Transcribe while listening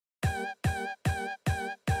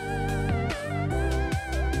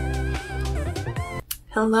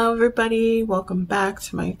Hello everybody, welcome back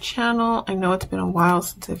to my channel. I know it's been a while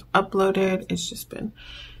since I've uploaded. It's just been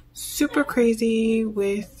super crazy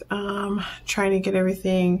with trying to get on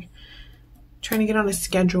a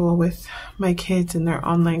schedule with my kids and their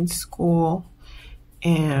online school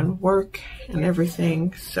and work and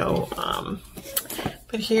everything. So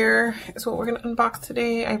but here is what we're gonna unbox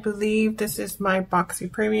today. I believe this is my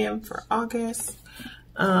Boxy Premium for August.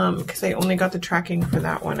 Because I only got the tracking for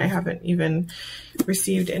that one. I haven't even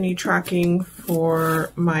received any tracking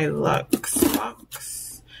for my Luxe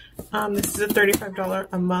box. This is a $35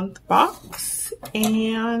 a month box,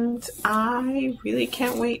 and I really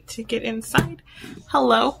can't wait to get inside.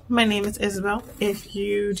 Hello, my name is Isabel. If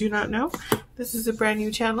you do not know, this is a brand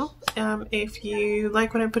new channel. If you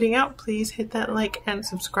like what I'm putting out, please hit that like and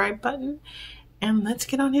subscribe button, and let's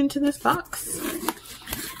get on into this box.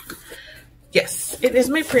 Yes, it is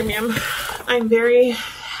my premium. I'm very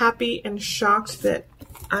happy and shocked that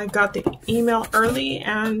I got the email early,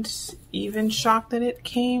 and even shocked that it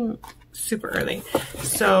came super early.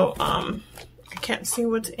 So I can't see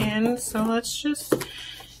what's in, so let's just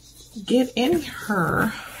get in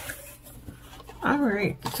her. All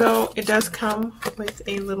right, so it does come with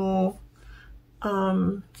a little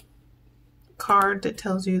card that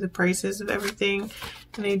tells you the prices of everything,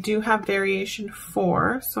 and I do have variation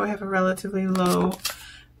 4, so I have a relatively low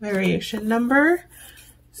variation number,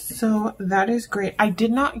 so that is great. I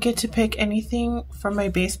did not get to pick anything from my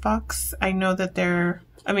base box. I know that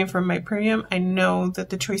from my premium, I know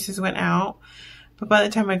that the choices went out, but by the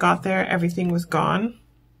time I got there, everything was gone.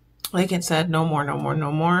 Like it said, no more, no more,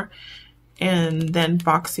 no more. And then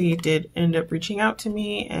Boxy did end up reaching out to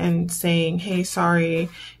me and saying, hey, sorry,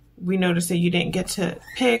 we noticed that you didn't get to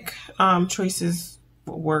pick, choices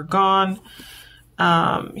were gone.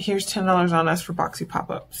 Here's $10 on us for Boxy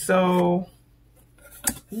pop-up. So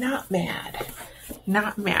not mad,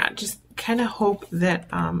 just kind of hope that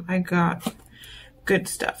I got good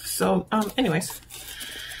stuff. So anyways,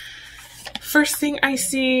 first thing I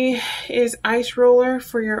see is ice roller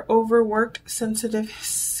for your overworked sensitive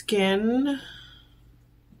skin.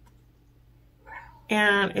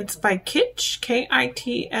 And it's by Kitsch,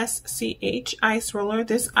 K-I-T-S-C-H, Ice Roller.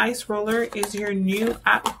 This ice roller is your new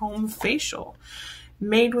at-home facial.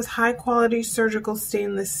 Made with high-quality surgical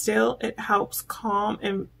stainless steel, it helps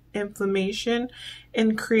calm inflammation,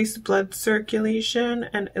 increase blood circulation,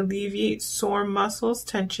 and alleviate sore muscles,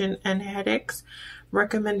 tension, and headaches.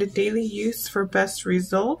 Recommended daily use for best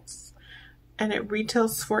results. And it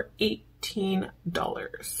retails for $18.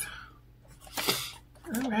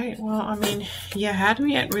 All right, well, I mean, you had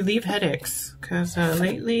me at relieve headaches, because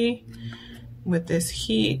lately, with this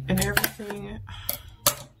heat and everything,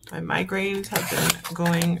 my migraines have been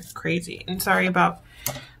going crazy. And sorry about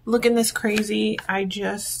looking this crazy. I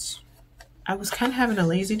was kind of having a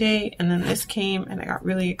lazy day, and then this came, and I got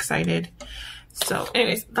really excited. So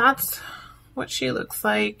anyways, that's what she looks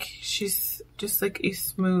like. She's just like a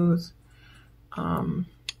smooth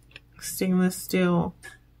stainless steel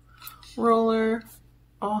roller.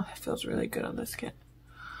 Oh, that feels really good on the skin.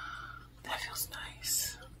 That feels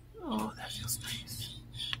nice. Oh, that feels nice.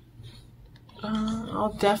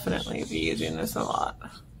 I'll definitely be using this a lot.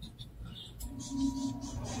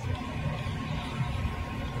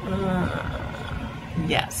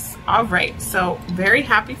 Yes. All right. So very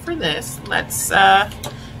happy for this. Let's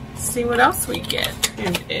see what else we get.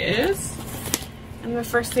 It is, and the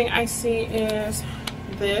first thing I see is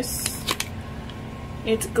this.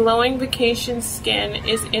 It's glowing vacation skin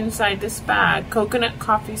is inside this bag. Coconut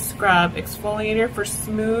coffee scrub exfoliator for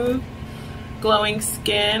smooth glowing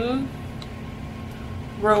skin.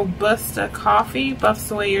 Robusta coffee buffs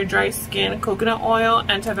away your dry skin. Coconut oil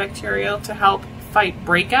antibacterial to help fight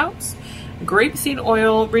breakouts. Grapeseed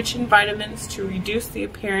oil rich in vitamins to reduce the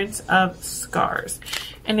appearance of scars.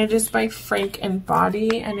 And it is by Frank and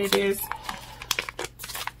Body, and it is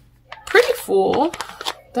pretty full.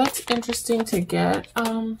 That's interesting to get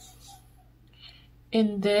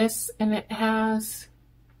in this, and it tells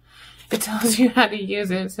you how to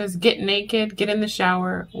use it. It says get naked, get in the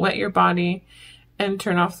shower, wet your body, and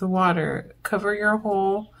turn off the water. Cover your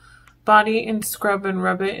whole body and scrub and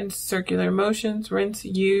rub it in circular motions. Rinse,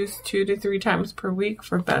 use 2 to 3 times per week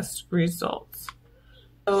for best results.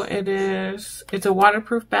 So it's a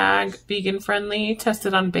waterproof bag, vegan friendly,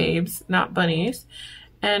 tested on babes, not bunnies,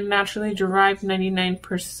 and naturally derived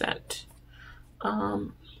 99%.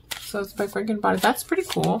 So it's by Frank and Body. That's pretty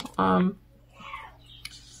cool.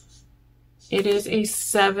 It is a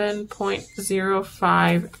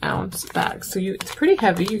 7.05 ounce bag, so it's pretty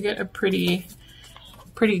heavy. You get a pretty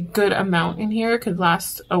good amount in here. It could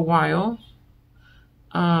last a while.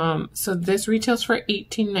 So this retails for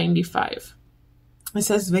 $18.95. It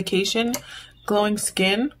says vacation, glowing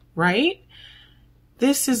skin, right?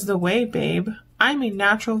 This is the way, babe. I'm a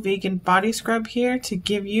natural vegan body scrub here to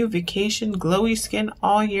give you vacation glowy skin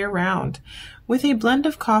all year round. With a blend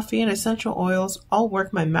of coffee and essential oils, I'll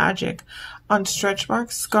work my magic on stretch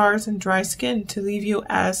marks, scars, and dry skin to leave you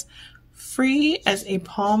as free as a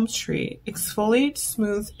palm tree. Exfoliate,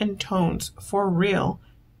 smooth, and tones for real,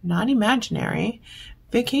 not imaginary,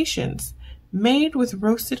 vacations. Made with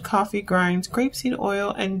roasted coffee grinds, grapeseed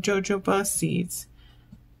oil, and jojoba seeds.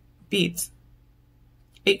 Beads.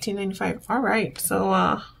 $18.95. All right.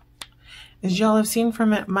 So, as y'all have seen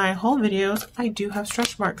from my haul videos, I do have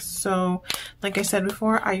stretch marks. So, like I said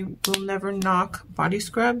before, I will never knock body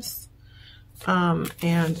scrubs.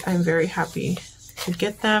 And I'm very happy to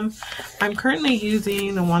get them. I'm currently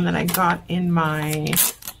using the one that I got in my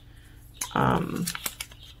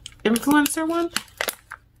influencer one.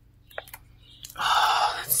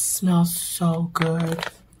 Oh, that smells so good.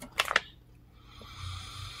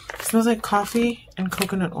 It smells like coffee and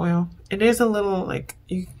coconut oil. It is a little like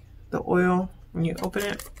the oil when you open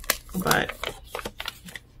it, but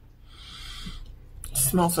it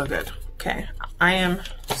smells so good. Okay, I am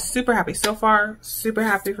super happy so far. Super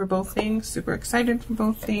happy for both things. Super excited for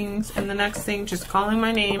both things. And the next thing, just calling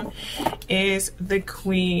my name, is the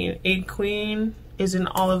Queen. A Queen is in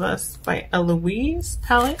All of Us by Eloise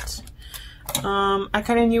palette. I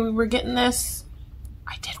kind of knew we were getting this.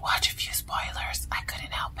 I did watch a few spoilers. I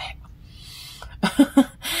couldn't help it.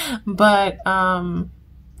 But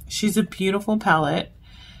she's a beautiful palette.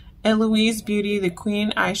 Eloise Beauty, the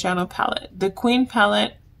Queen eyeshadow palette. The Queen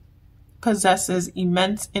palette possesses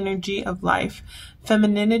immense energy of life,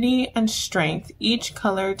 femininity, and strength. Each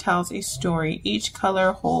color tells a story. Each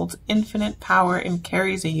color holds infinite power and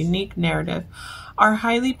carries a unique narrative. Our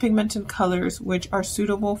highly pigmented colors, which are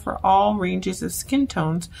suitable for all ranges of skin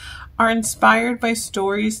tones, are inspired by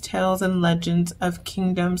stories, tales, and legends of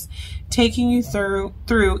kingdoms, taking you through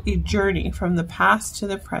a journey from the past to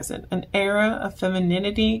the present, an era of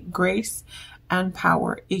femininity, grace, and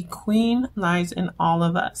power. A queen lies in all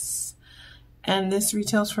of us. And this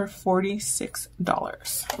retails for $46.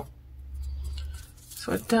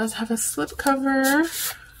 So it does have a slip cover.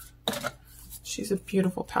 She's a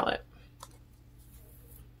beautiful palette.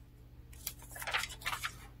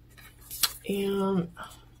 And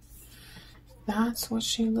that's what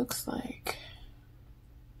she looks like.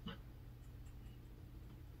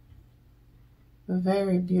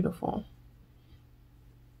 Very beautiful.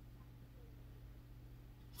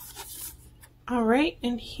 All right,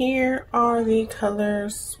 and here are the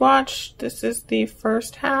colors swatched. This is the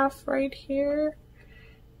first half right here.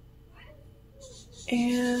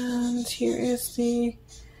 And here is the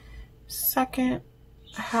second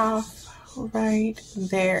half right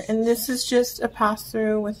there. And this is just a pass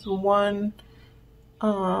through with one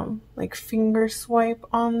like finger swipe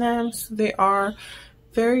on them. So they are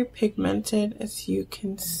very pigmented, as you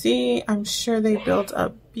can see. I'm sure they build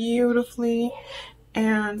up beautifully.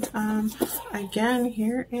 And again,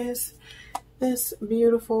 here is this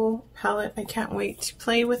beautiful palette. I can't wait to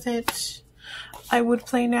play with it. I would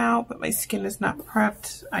play now, but my skin is not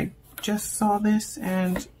prepped. I just saw this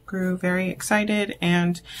and grew very excited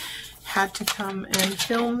and had to come and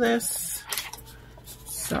film this.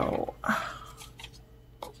 So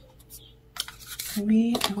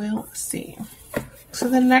we will see. So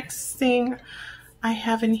the next thing I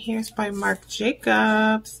have in here is by Marc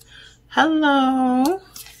Jacobs. Hello.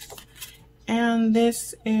 And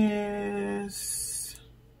this is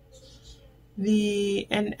the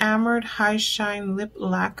Enamored High Shine Lip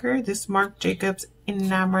Lacquer. This Marc Jacobs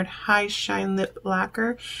Enamored High Shine Lip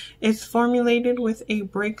Lacquer is formulated with a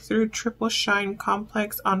breakthrough triple shine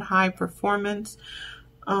complex on high performance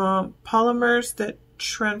polymers that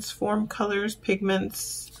transform colors,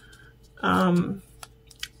 pigments, and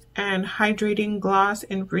hydrating gloss,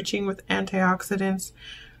 enriching with antioxidants,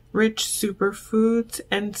 rich superfoods,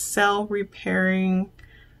 and cell repairing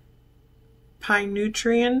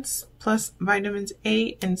nutrients, plus vitamins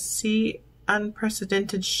A and C,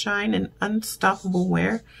 unprecedented shine, and unstoppable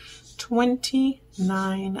wear.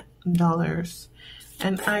 $29.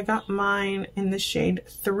 And I got mine in the shade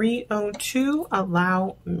 302,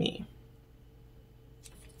 Allow Me.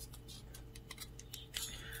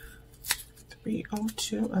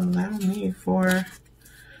 302, Allow Me for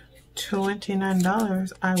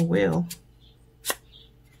 $29. I will.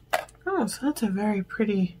 Oh, so that's a very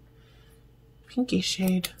pretty pinky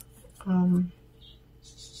shade.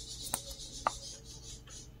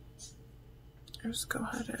 Let's go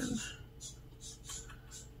ahead and,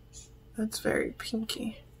 that's very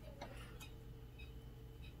pinky.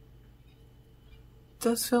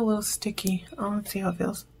 does feel a little sticky. Oh, let's see how it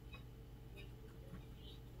feels.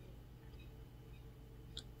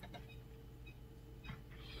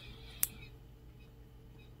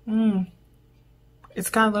 It's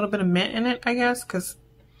got a little bit of mint in it, I guess, because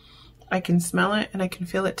I can smell it and I can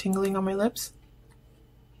feel it tingling on my lips.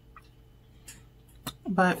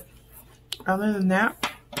 But other than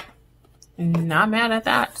that, not mad at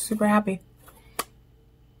that. Super happy.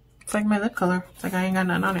 It's like my lip color. It's like I ain't got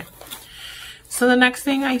nothing on it. So the next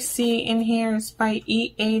thing I see in here is by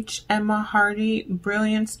E.H. Emma Hardy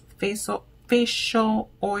Brilliance Facial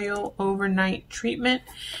Oil Overnight Treatment.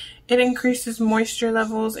 It increases moisture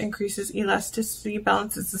levels, increases elasticity,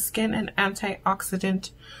 balances the skin, and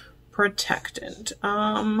antioxidant protectant.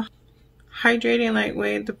 Hydrating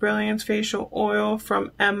lightweight, the Brilliance Facial Oil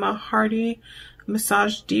from Emma Hardy.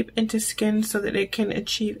 Massage deep into skin so that it can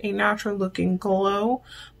achieve a natural looking glow.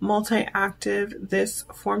 Multi-active, this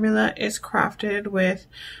formula is crafted with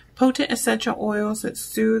potent essential oils that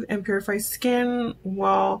soothe and purify skin,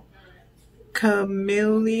 while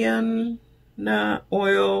chameleon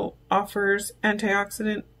oil offers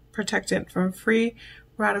antioxidant protectant from free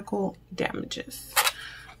radical damages.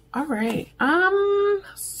 All right,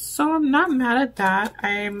 so I'm not mad at that.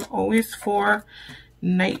 I'm always for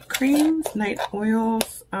night creams, night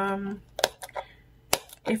oils.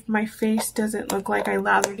 If my face doesn't look like I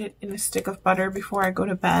lathered it in a stick of butter before I go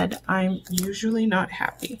to bed, I'm usually not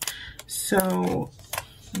happy. So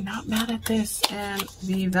I'm not mad at this, and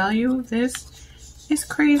the value of this is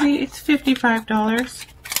crazy. It's $55. Let's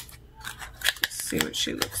see what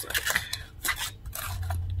she looks like.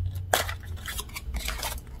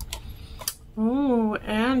 Oh,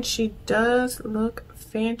 and she does look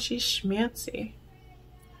fancy schmancy.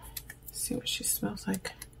 See what she smells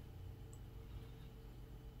like.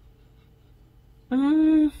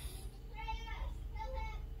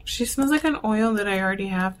 She smells like an oil that I already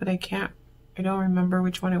have, but I don't remember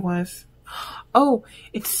which one it was. Oh,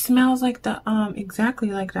 it smells like the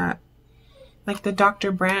exactly like that. Like the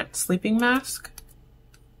Dr. Brandt sleeping mask.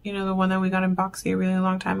 You know, the one that we got in Boxy a really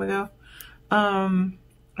long time ago. I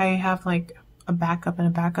have like a backup and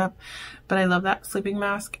a backup, but I love that sleeping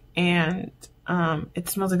mask, and it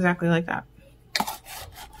smells exactly like that.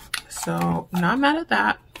 So not mad at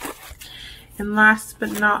that. And last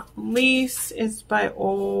but not least is by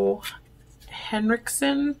Ole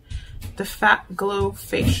Henriksen, the Fat Glow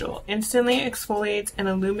Facial. Instantly exfoliates and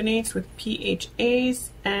illuminates with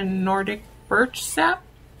PHAs and Nordic birch sap.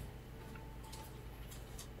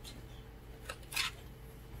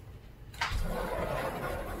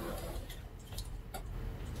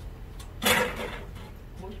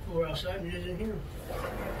 Let's go outside and use it here.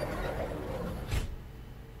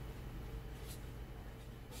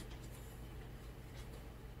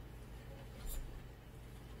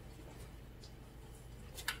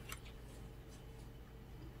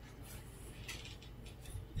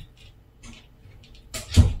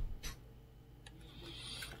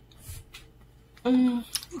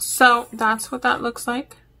 So that's what that looks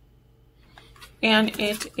like, and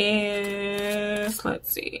it is,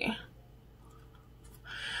 let's see,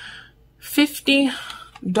 $50.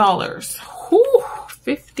 Whew,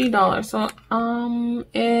 $50. So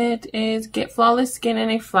it is Get Flawless Skin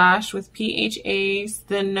in a Flash with PHAs,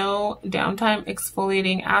 the no downtime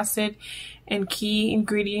exfoliating acid, and key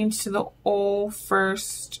ingredients to the Ole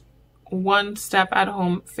first one-step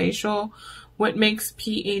at-home facial. What makes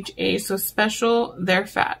PHAs so special? They're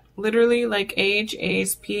fat. Literally like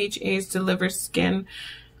AHAs, PHAs deliver skin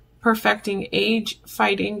perfecting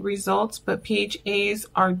age-fighting results, but PHAs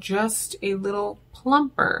are just a little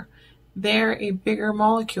plumper. They're a bigger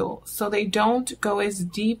molecule, so they don't go as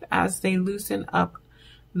deep as they loosen up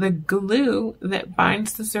the glue that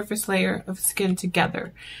binds the surface layer of skin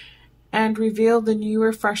together and reveal the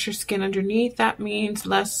newer, fresher skin underneath. That means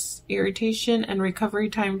less irritation and recovery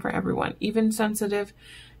time for everyone, even sensitive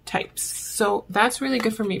types. So that's really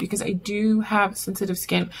good for me because I do have sensitive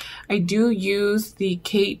skin. I do use the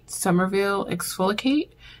Kate Somerville Exfoliate.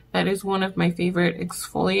 That is one of my favorite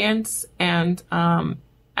exfoliants, and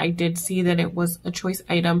I did see that it was a choice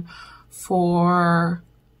item for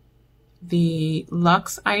the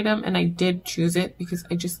Luxe item, and I did choose it because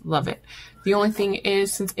I just love it. The only thing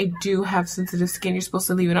is, since I do have sensitive skin, you're supposed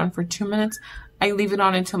to leave it on for 2 minutes. I leave it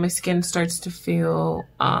on until my skin starts to feel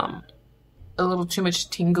a little too much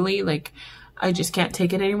tingly, like I just can't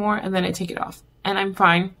take it anymore, and then I take it off and I'm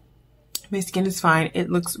fine. My skin is fine.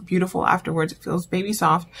 It looks beautiful afterwards. It feels baby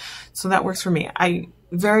soft, so that works for me. I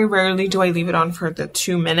very rarely do I leave it on for the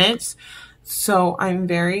 2 minutes. So I'm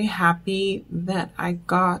very happy that I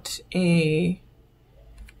got a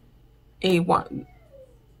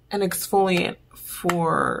an exfoliant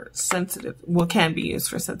for sensitive, well, can be used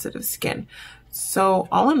for sensitive skin. So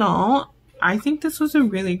all in all, I think this was a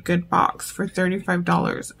really good box for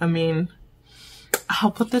 $35. I mean,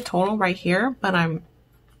 I'll put the total right here, but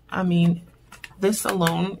I mean, this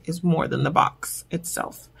alone is more than the box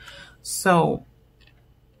itself. So,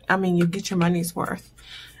 I mean, you get your money's worth.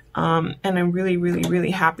 And I'm really, really,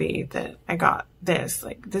 really happy that I got this.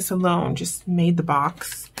 Like, this alone just made the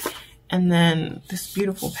box. And then this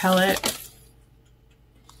beautiful pellet.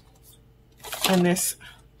 And this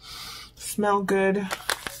Smell Good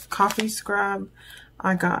coffee scrub.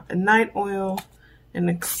 I got a night oil, an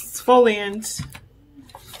exfoliant,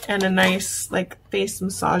 and a nice, like, face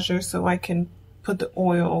massager so I can put the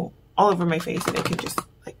oil all over my face and it can just,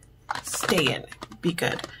 like, stay in, be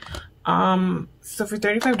good. So for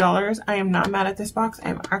 $35, I am not mad at this box.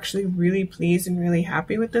 I'm actually really pleased and really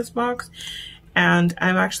happy with this box. And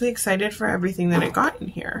I'm actually excited for everything that I got in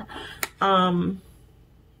here. And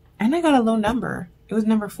I got a low number. It was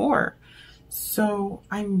number 4. So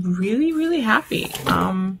I'm really, really happy.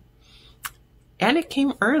 And it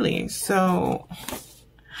came early. So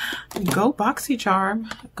go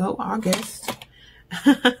BoxyCharm. Go August.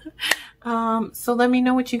 So let me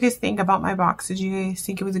know what you guys think about my box. Did you guys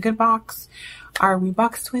think it was a good box? Are we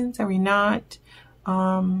box twins? Are we not?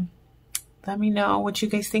 Let me know what you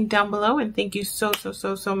guys think down below, and thank you so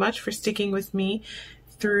much for sticking with me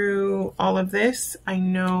through all of this. I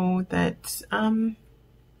know that I'm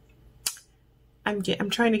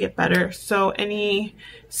trying to get better, so any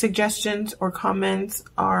suggestions or comments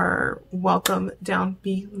are welcome down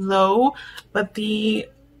below. But the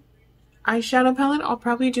eyeshadow palette, I'll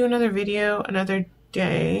probably do another video another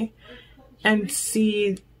day and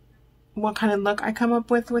see what kind of look I come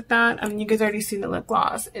up with that. I mean, you guys already seen the lip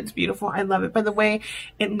gloss. It's beautiful. I love it. By the way,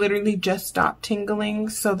 it literally just stopped tingling,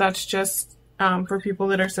 so that's just for people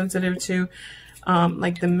that are sensitive to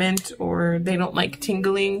like the mint, or they don't like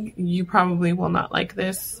tingling. You probably will not like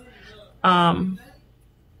this, but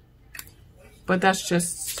that's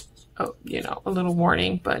just, you know, a little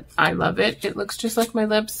warning. But I love it. It looks just like my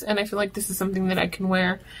lips, and I feel like this is something that I can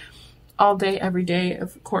wear all day, every day.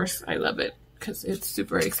 Of course, I love it because it's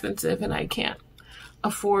super expensive and I can't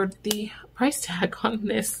afford the price tag on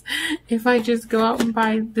this if I just go out and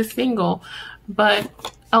buy the single. But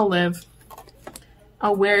I'll live.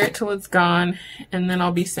 I'll wear it till it's gone, and then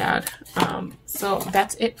I'll be sad. So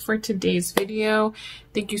that's it for today's video.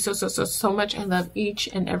 Thank you so much. I love each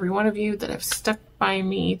and every one of you that have stuck by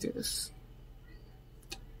me through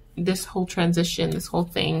this whole transition, this whole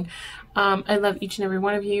thing. I love each and every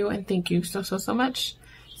one of you, and thank you so much.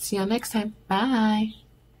 See y'all next time. Bye.